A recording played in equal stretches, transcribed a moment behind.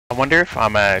I wonder if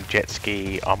I'm a jet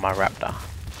ski on my raptor.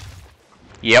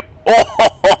 Yep.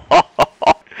 Oh!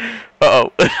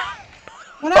 Uh-oh.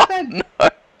 What happened? No.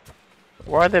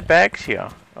 Why are there bags here?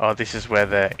 Oh, this is where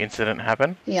the incident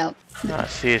happened? Yep. Ah,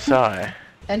 CSI.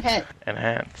 And hit.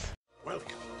 Enhance.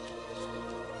 Welcome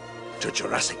to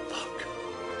Jurassic Park.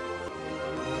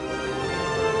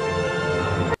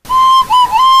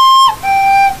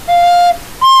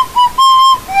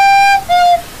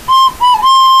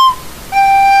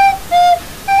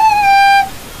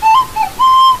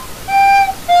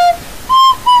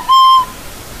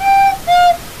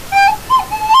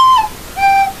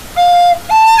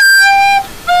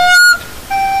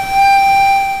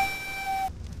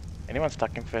 Anyone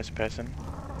stuck in first person?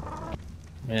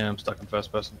 Yeah, I'm stuck in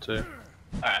first person too.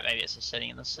 Alright, maybe it's a setting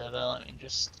in the server. Let me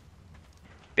just.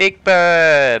 Big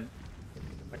Bird!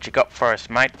 What you got for us,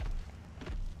 mate?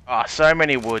 Oh, so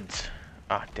many woods.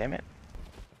 Oh, damn it.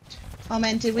 Oh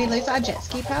man, did we lose our jet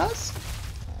ski powers?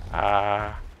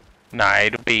 No,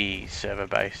 it'll be server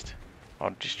based.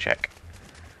 I'll just check.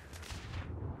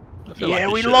 I feel Yeah,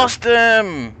 like we should. lost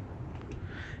them!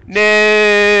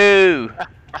 No!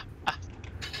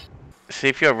 See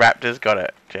if your raptor's got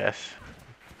it, Jess.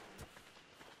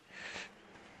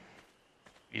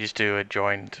 You just do a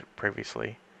joined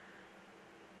previously.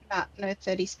 Ah, no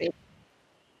 30 speed.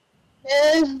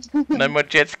 No more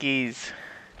jet skis.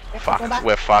 Go Fuck, back.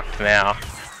 we're fucked now.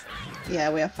 Yeah,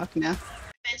 we are fucked now. I'm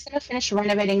just gonna finish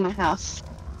renovating my house.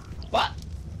 What?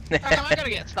 How come I gotta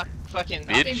get stuck fucking.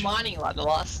 I've been Bitch. mining like the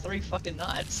last 3 fucking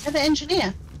nights. You're the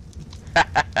engineer. I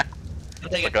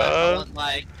think it's Oh. I want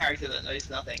my character that knows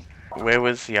nothing. Where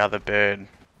was the other bird?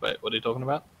 Wait, what are you talking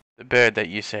about? The bird that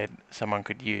you said someone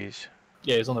could use.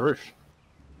 Yeah, he's on the roof.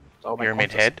 So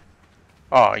Pyramid Head?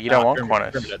 Oh, you don't want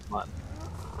Qantas? Pyramid Head's mine.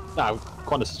 No,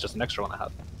 Qantas is just an extra one I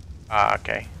have. Ah,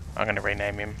 okay. I'm gonna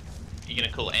rename him. You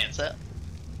gonna call Answer?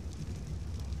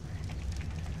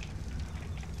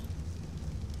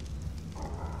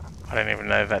 I don't even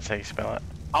know if that's how you spell it.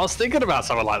 I was thinking about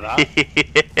something like that.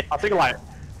 I think like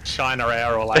China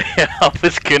Air or like I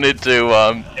was gonna do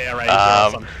Air Asia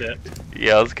or some shit.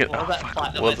 yeah, I was gonna. What was that fuck,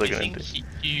 flight that what went was I gonna missing?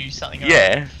 do? You something.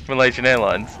 Yeah, Malaysian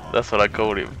Airlines. That's what I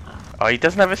called him. Oh, he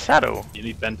doesn't have a saddle. You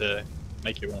need Ben to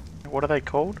make you one. What are they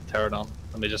called? Pterodon.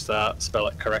 Let me just spell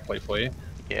it correctly for you.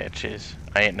 Yeah, cheers.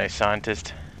 I ain't no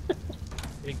scientist.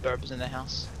 Big Burb was in the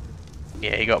house.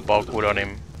 Yeah, he got bulkwood on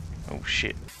him. Oh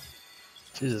shit.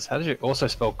 Jesus, how did you also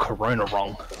spell Corona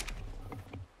wrong?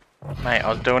 Mate, I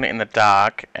was doing it in the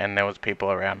dark and there was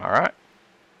people around, alright?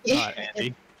 Alright,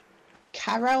 Andy.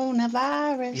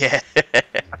 Coronavirus. Yeah.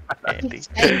 Andy.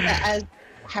 Say that as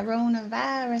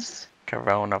coronavirus.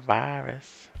 Coronavirus.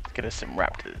 Let's get us some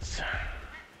raptors.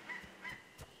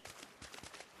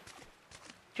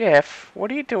 Jeff,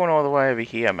 what are you doing all the way over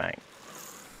here, mate?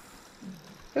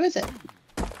 Who is it?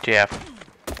 Jeff.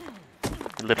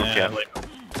 Little Yeah, Jeff. like,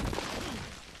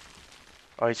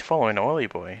 Oh, he's following Oily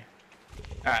Boy.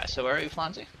 Alright, so where are we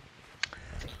flying to?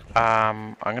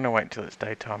 I'm gonna wait till it's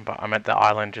daytime, but I'm at the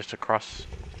island just across.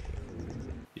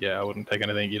 yeah, I wouldn't take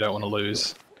anything you don't want to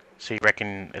lose. So you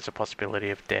reckon there's a possibility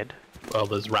of dead? Well,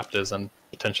 there's raptors and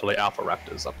potentially alpha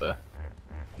raptors up there.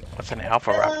 What's an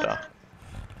alpha raptor?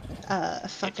 A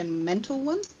fucking mental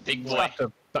one? Big It's boy.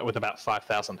 raptor, but with about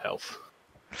 5,000 health.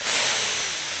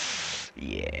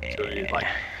 Yeah. To like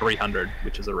 300,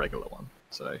 which is a regular one.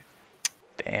 So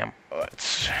Damn.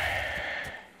 Let's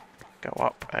go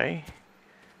up, eh?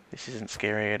 This isn't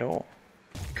scary at all.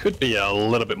 could be a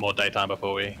little bit more daytime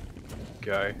before we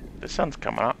go. The sun's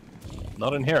coming up.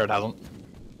 Not in here, it hasn't.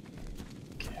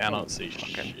 Cannot see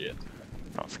Fucking- shit.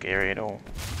 Not scary at all.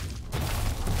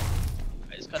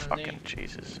 It's got a new. Fucking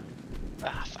Jesus.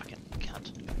 Ah, fucking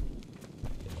cunt.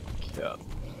 Yeah,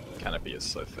 canopy is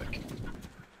so thick.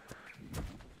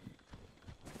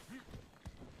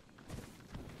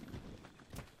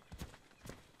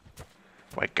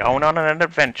 We're going on an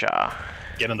adventure.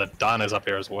 Getting the dinos up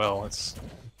here as well. It's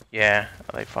Yeah,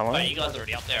 are they Oh, following? you guys are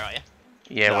already up there, are you?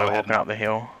 Yeah, No, we're I walking haven't. up the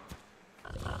hill.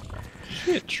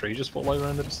 a tree just fall over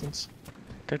in the distance.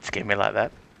 Don't scare me like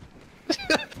that.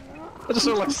 I just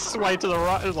sort of like sway to the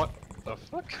right. It was like, the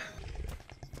fuck?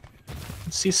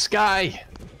 See sky.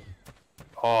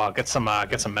 Oh, get some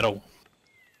metal.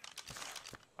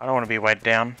 I don't want to be weighed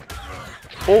down.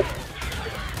 Oh,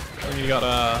 And you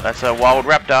got that's a wild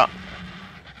raptor.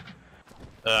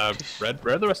 red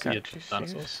the rest of your Can't you see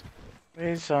dinosaurs. us?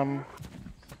 Where's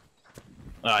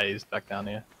Ah, he's back down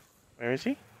here. where is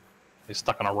he? He's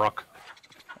stuck on a rock.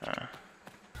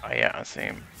 Oh yeah, I see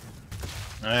him.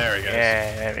 There he goes.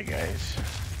 Yeah, there he goes.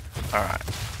 Alright.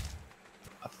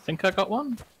 I think I got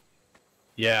one.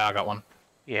 Yeah, I got one.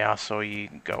 Yeah, I saw you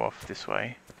go off this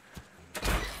way.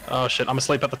 Oh shit, I'm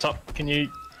asleep at the top. Can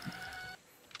you...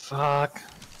 Fuck.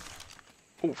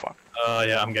 Oh fuck. Oh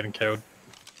yeah, I'm getting killed.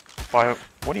 Why?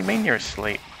 What do you mean you're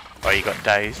asleep? Oh, you got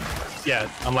dazed? Yeah,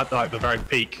 I'm at like the very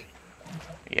peak.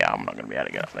 Yeah, I'm not gonna be able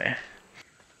to get up there.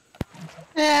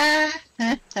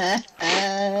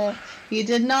 You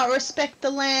did not respect the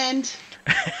land.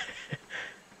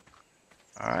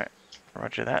 Alright,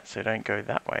 roger that, so don't go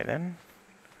that way then.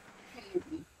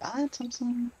 Bad,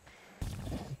 something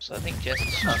So I think Jess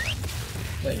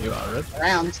is There you are, Red.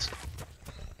 around.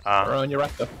 Throw in your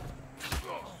raptor.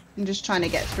 I'm just trying to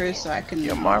get through so I can.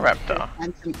 You're my raptor.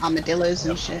 Find some armadillos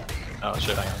and shit. Oh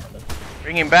shit, hang on.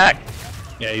 Bring him back!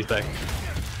 Yeah, he's back.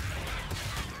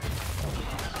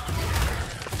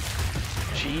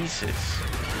 Jesus.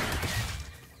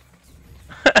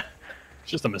 It's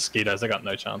just the mosquitoes, they got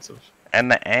no chance of And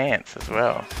the ants as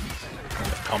well.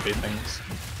 combi things.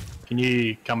 Can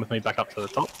you come with me back up to the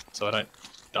top so I don't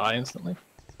die instantly?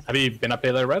 Have you been up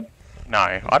here though, Red? No,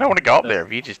 I don't want to go up there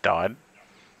if you just died.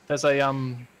 There's a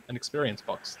an experience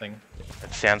box thing.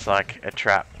 It sounds like a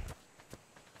trap.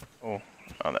 Oh,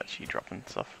 that's you dropping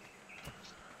stuff.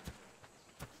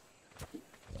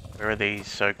 Where are these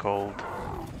so-called...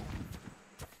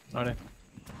 I don't.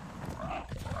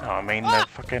 Oh, I mean the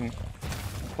fucking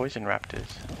poison raptors.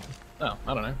 Oh,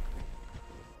 I don't know.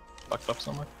 Fucked up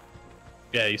somewhere.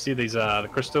 Yeah, you see these the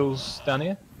crystals down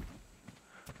here?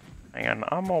 Hang on,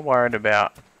 I'm more worried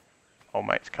about old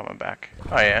mate's coming back.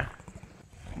 Oh yeah.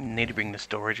 Need to bring the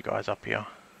storage guys up here.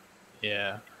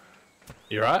 Yeah.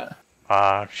 You right?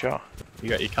 Sure. You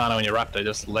got your Kano and your Raptor,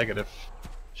 just leg it if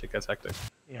shit gets hectic.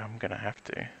 Yeah, I'm gonna have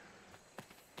to.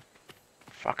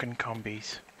 Fucking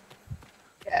combis.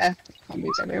 Yeah,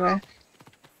 zombies everywhere.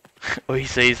 All you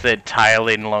see is their tail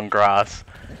in long grass.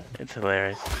 It's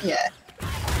hilarious. Yeah.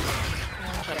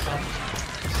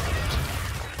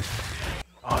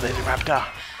 Oh, there's a raptor.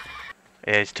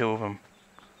 Yeah, there's two of them.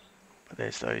 But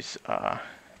there's those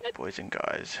poison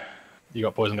guys. You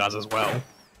got poison guys as well.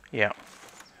 Yeah,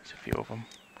 there's a few of them.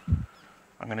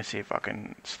 I'm gonna see if I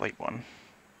can sleep one.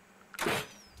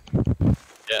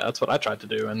 Yeah, that's what I tried to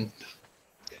do, and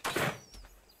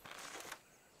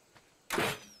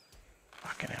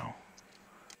Fucking hell.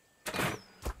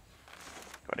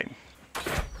 Got him.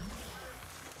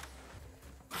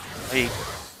 Hey.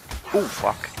 Oh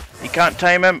fuck. You can't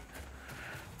tame him.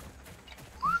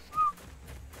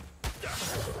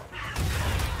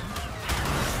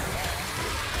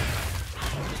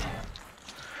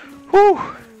 Whew.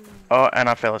 Oh, and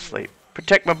I fell asleep.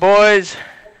 Protect my boys.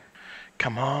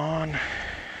 Come on.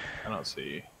 I don't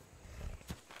see.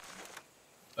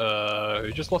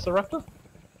 Who just lost a Raptor?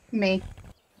 Me.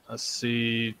 I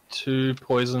see two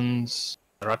poisons.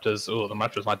 The Raptors. Oh, the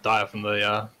Raptors might die from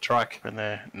the trike. From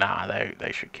there. Nah,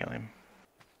 they should kill him.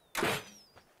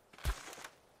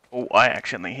 Oh, I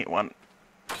accidentally hit one.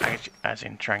 As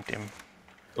in tranked him.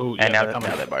 Oh, yeah, And now, coming.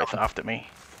 now they're both after me.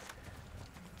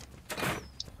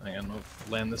 Hang on,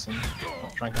 I'll land this and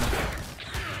trank him.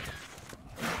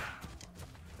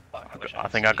 I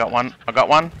think I got one. I got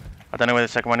one. I don't know where the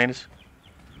second one is.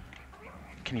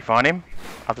 Can you find him?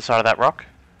 Other side of that rock?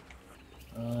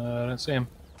 I don't see him.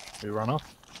 Did he run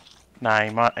off? No,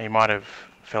 he might have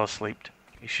fell asleep.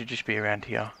 He should just be around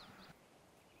here.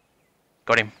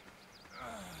 Got him.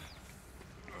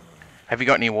 Have you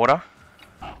got any water?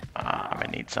 I'm gonna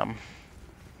need some.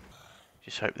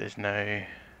 Just hope there's no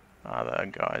other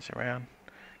guys around.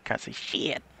 Can't see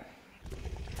shit.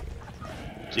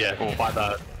 Yeah, Oh. by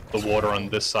the water on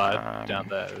this side, down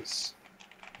there is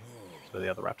where the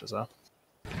other Raptors are.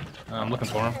 I'm looking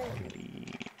for them.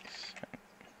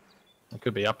 It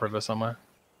could be upriver somewhere.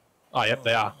 Oh, yep,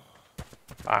 they are.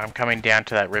 I'm coming down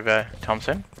to that river,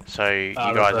 Thompson. So you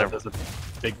guys are... There's a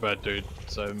big bird dude,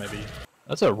 so maybe...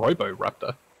 That's a Robo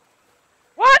Raptor.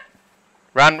 What?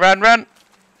 Run, run, run!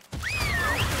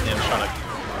 Yeah, I'm trying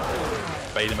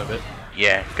to bait him a bit.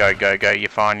 Yeah, go, go, go. You're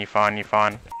fine, you're fine, you're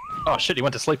fine. Oh shit, he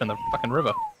went to sleep in the fucking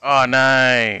river. Oh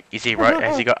no! Is he right?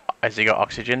 Has he got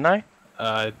oxygen though?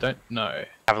 I don't know.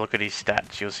 Have a look at his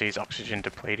stats. You'll see his oxygen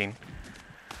depleting.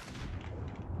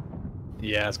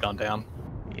 Yeah, it's gone down.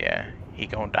 Yeah, he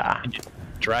gonna die. Can you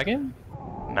drag him?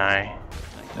 No.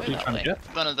 What are you trying to get?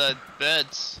 One of the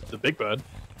birds. The big bird?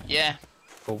 Yeah,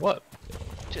 For what?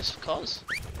 just cause.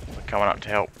 We're coming up to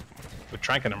help. We're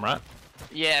tranking him, right?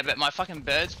 Yeah, but my fucking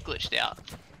bird's glitched out.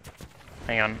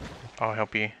 Hang on, I'll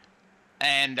help you.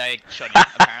 And I shot him,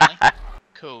 apparently.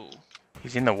 Cool.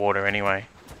 He's in the water anyway.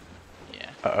 Yeah.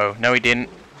 Uh-oh. No, he didn't.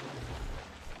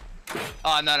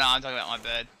 Oh, no, I'm talking about my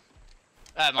bird.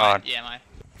 Oh. Yeah, my...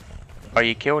 Oh,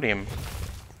 you killed him.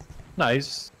 No,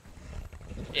 he's...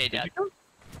 Yeah, Dad.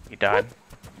 You died.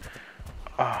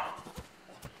 Oh,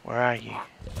 where are you?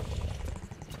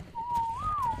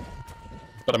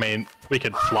 But I mean, we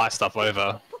could fly stuff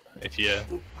over if you.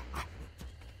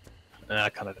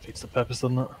 That kind of defeats the purpose,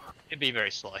 doesn't it? It'd be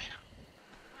very slow.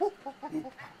 I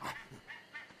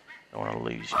don't want to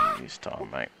lose you this time,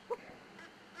 mate.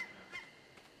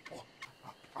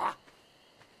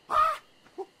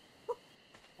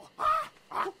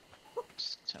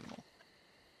 Just 10 more.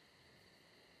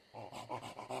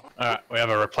 Alright, we have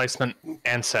a replacement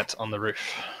handset on the roof.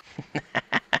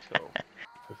 Cool.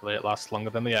 Hopefully it lasts longer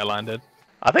than the airline did.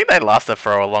 I think they lasted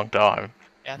for a long time.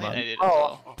 Yeah, I think they did as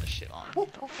well. The shit on.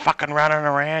 Fucking running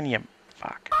around, you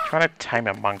fuck. Trying to tame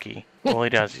a monkey. All he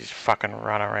does is fucking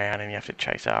run around and you have to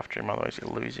chase after him, otherwise you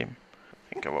lose him.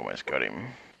 I think I've almost got him.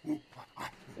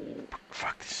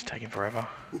 Fuck, this is taking forever.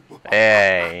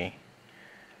 Hey.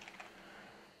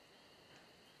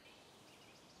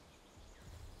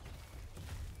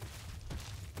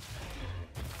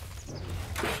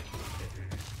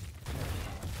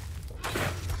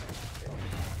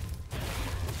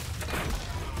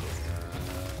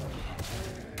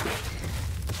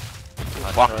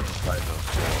 Fuck.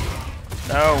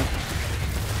 No.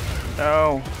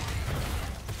 No.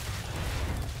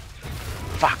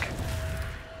 Fuck.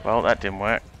 Well, that didn't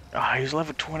work. Oh, he was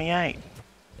level 28.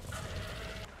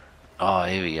 Oh,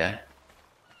 here we go.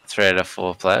 3 out of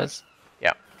 4 players.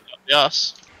 Yep.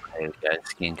 Yes. There we go.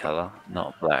 Skin color,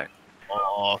 not black.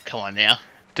 Oh, come on now.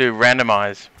 Do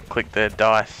randomize. Click the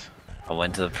dice. I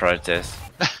went to the protest.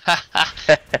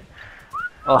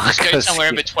 Oh, Just go got somewhere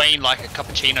in skin. between, like a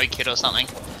cappuccino kid or something.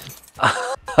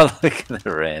 Look at the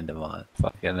randomize.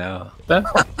 Fucking hell. Then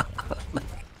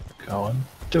go on,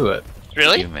 do it.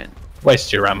 Really? Human.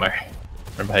 Waste your ammo.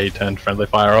 Remember how you turned friendly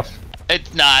fire off?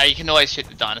 Nah, you can always shoot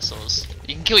the dinosaurs.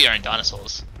 You can kill your own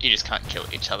dinosaurs. You just can't kill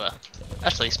each other.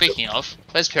 Actually, speaking of,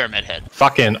 where's Pyramid Head?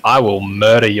 Fucking, I will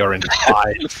murder your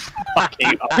entire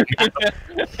fucking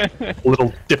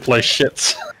little Diplo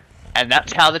shits. And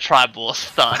that's how the tribe war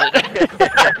started.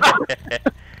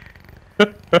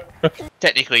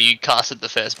 Technically, you casted the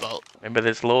first bolt. Remember,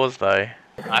 there's laws though.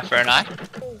 Eye for an eye.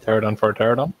 Pterodon for a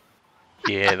pterodon.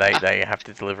 Yeah, they have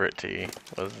to deliver it to you.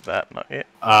 Was that not it?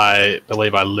 I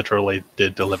believe I literally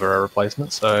did deliver a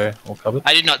replacement, so all covered.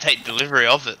 I did not take delivery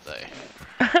of it though.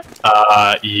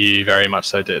 You very much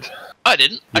so did. I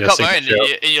didn't. I Your got mine, and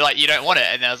signature. you're like, you don't want it,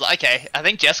 and I was like, okay, I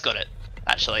think Jess got it.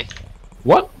 Actually,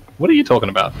 What? What are you talking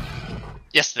about?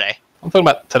 yesterday. I'm talking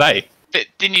about today. But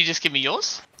didn't you just give me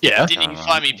yours? Yeah. Didn't you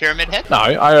find me Pyramid Head? No,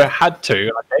 I had to,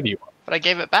 and I gave you one. But I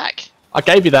gave it back. I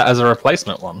gave you that as a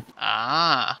replacement one.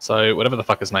 Ah, So whatever the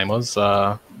fuck his name was,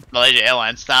 Malaysia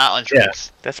Airlines, Starline Yeah.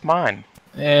 Tricks. That's mine.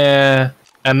 yeah.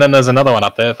 And then there's another one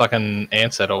up there, fucking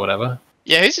Ansett or whatever.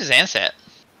 Yeah, who's his Ansett?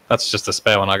 That's just a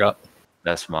spare one I got.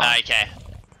 That's mine. Ah, okay.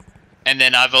 And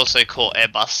then I've also caught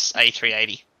Airbus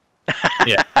A380.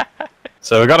 Yeah.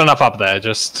 So we got enough up there,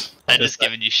 just They're just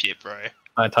giving you shit, bro.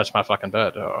 don't touch my fucking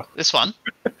bird. Oh. This one,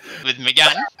 with my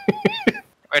gun.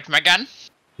 Where's my gun?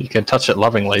 You can touch it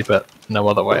lovingly, but no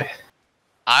other way.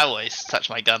 I always touch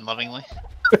my gun lovingly.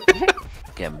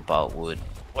 Getting bolt wood.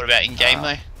 What about in game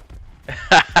though?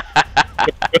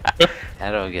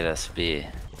 How do I get a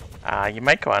spear? You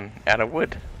make one out of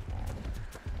wood.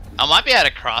 I might be able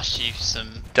to craft you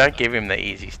some. Don't give him the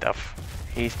easy stuff.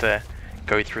 He used to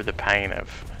go through the pain of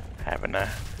having to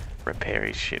repair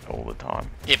his shit all the time.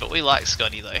 Yeah, but we like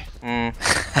Scotty though.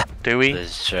 Do we?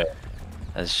 That's true.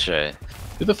 That's true.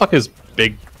 Who the fuck is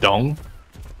Big Dong?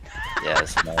 Yeah,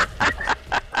 that's mine.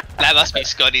 That must be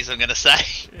Scotty's, I'm gonna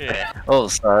say. Yeah. Oh,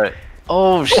 sorry.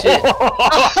 Oh, shit.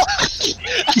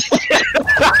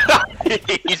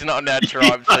 He's not in our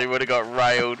tribe, so he would have got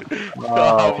railed.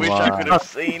 I wish I could have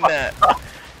seen that.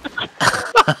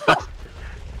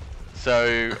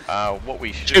 So, what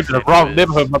we should Shoot, the have wrong said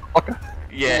neighborhood, was, motherfucker.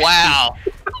 yeah, Wow.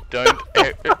 don't.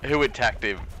 Who attacked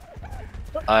him?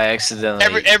 I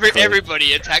accidentally...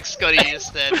 Everybody attacked Scotty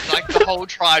instead. Like the whole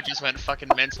tribe just went fucking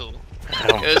mental.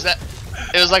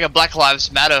 It was like a Black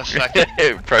Lives Matter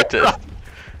fucking. Protest.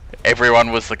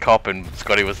 Everyone was the cop and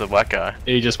Scotty was the black guy.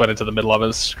 He just went into the middle of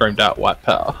us, screamed out white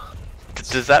power.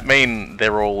 Does that mean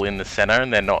they're all in the center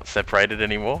and they're not separated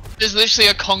anymore? There's literally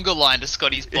a conga line to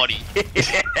Scotty's body.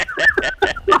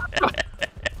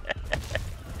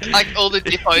 Like all the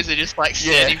dippos are just like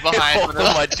standing behind all one of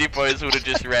another. my dippos would have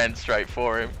just ran straight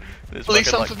for him. There's At least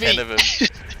fucking some like for 10 me. of them.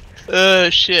 Oh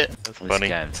shit. That's This funny.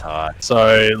 game's hard.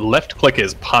 So left click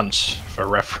is punch for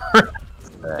reference.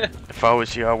 If I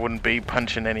was you, I wouldn't be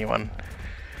punching anyone.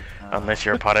 Unless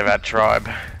you're a part of our tribe.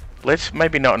 Let's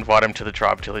maybe not invite him to the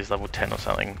tribe till he's level 10 or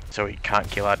something, so he can't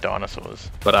kill our dinosaurs.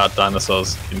 But our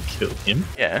dinosaurs can kill him.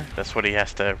 Yeah, that's what he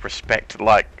has to respect.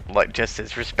 Like Jess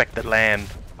says, respect the land,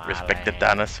 respect the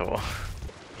dinosaur.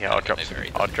 Yeah, I'll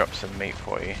drop some meat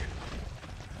for you.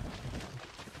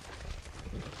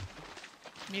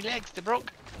 Me legs, they're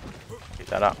broke. Keep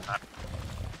that up.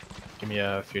 Give me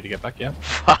a few to get back, yeah?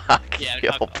 Fuck, Yeah,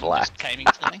 you're I'm black. just taming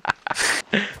something.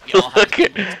 Y'all have Look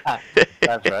at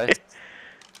that's right.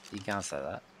 You can't say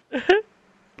that.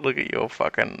 Look at your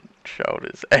fucking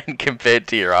shoulders, and compared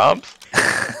to your arms.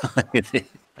 Look at this.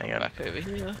 Hang on. back over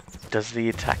here. Does the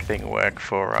attack thing work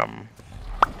for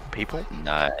people?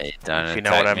 No, don't If you attack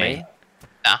know what I me. mean.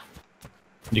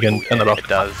 You can turn it off. It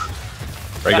does.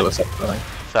 Regular stuff, I think.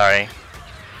 Sorry.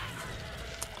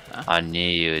 I knew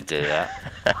you would do that.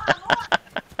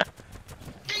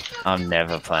 I'm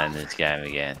never playing this game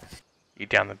again. You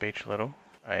down the beach a little?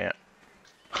 Oh yeah.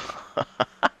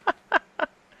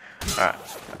 Alright.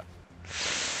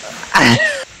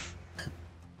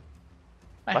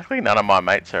 Luckily none of my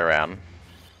mates are around.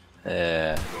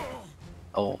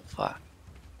 Oh fuck.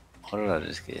 What did I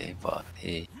just get hit by?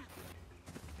 Here.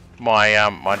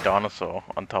 My dinosaur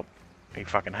on top, he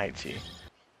fucking hates you.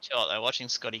 Sure, though, watching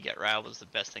Scotty get railed was the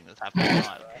best thing that's happened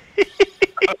tonight.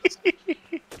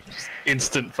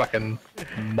 Instant fucking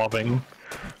mobbing.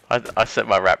 I set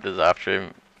my raptors after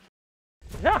him.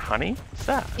 Is that honey? What's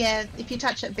that? Yeah, if you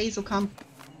touch it, bees will come.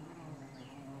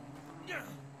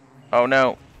 Oh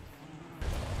no.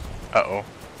 Uh-oh.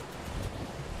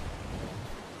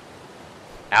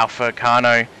 Alpha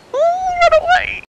Carno. Ooh, run away!